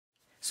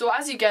So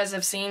as you guys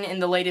have seen in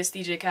the latest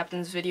DJ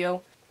Captain's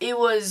video, it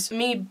was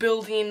me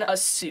building a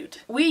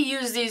suit. We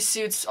use these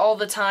suits all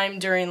the time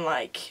during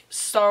like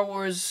Star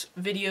Wars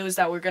videos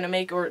that we're gonna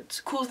make or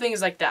cool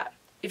things like that.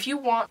 If you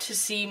want to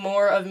see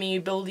more of me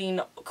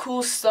building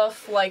cool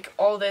stuff like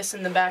all this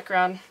in the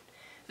background,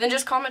 then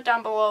just comment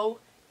down below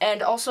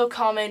and also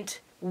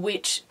comment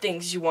which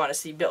things you want to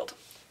see built.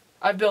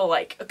 I've built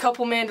like a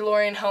couple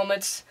Mandalorian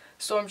helmets,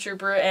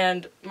 Stormtrooper,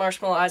 and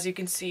Marshmallow, as you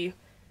can see.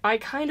 I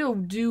kind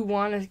of do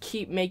want to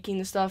keep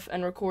making stuff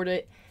and record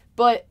it,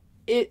 but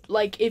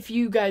if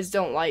you guys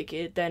don't like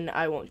it, then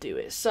I won't do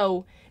it.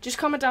 So just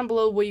comment down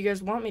below what you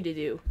guys want me to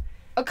do.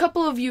 A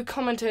couple of you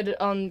commented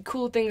on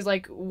cool things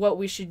like what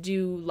we should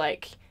do,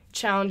 like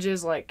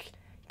challenges like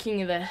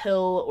King of the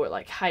Hill or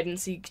like hide and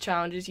seek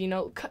challenges, you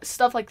know,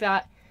 stuff like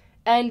that.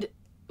 And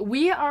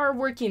we are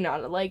working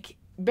on it, like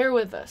bear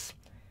with us.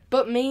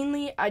 But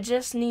mainly I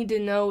just need to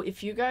know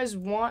if you guys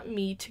want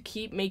me to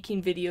keep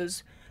making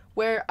videos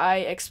where I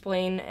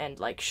explain and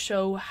like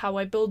show how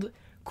I build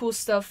cool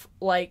stuff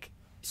like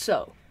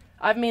so.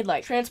 I've made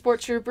like Transport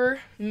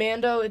Trooper,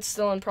 Mando, it's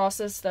still in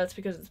process, that's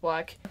because it's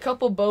black, a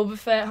couple Boba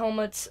Fett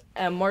helmets,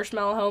 a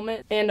Marshmallow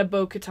helmet, and a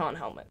Bo-Katan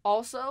helmet.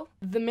 Also,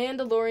 the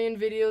Mandalorian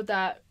video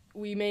that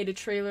we made a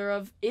trailer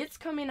of, it's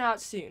coming out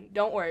soon.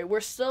 Don't worry, we're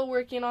still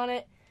working on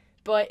it,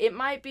 but it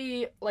might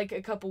be like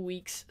a couple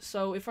weeks,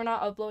 so if we're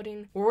not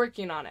uploading, we're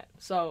working on it.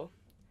 So,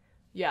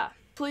 yeah.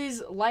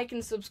 Please like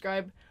and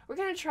subscribe. We're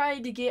gonna try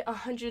to get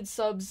 100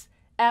 subs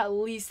at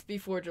least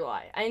before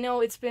July. I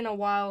know it's been a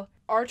while.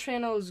 Our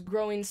channel is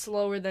growing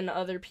slower than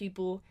other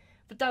people,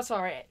 but that's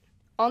alright.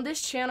 On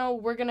this channel,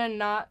 we're gonna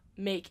not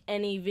make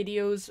any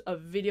videos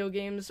of video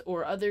games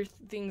or other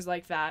things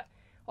like that.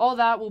 All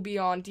that will be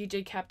on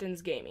DJ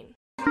Captain's Gaming.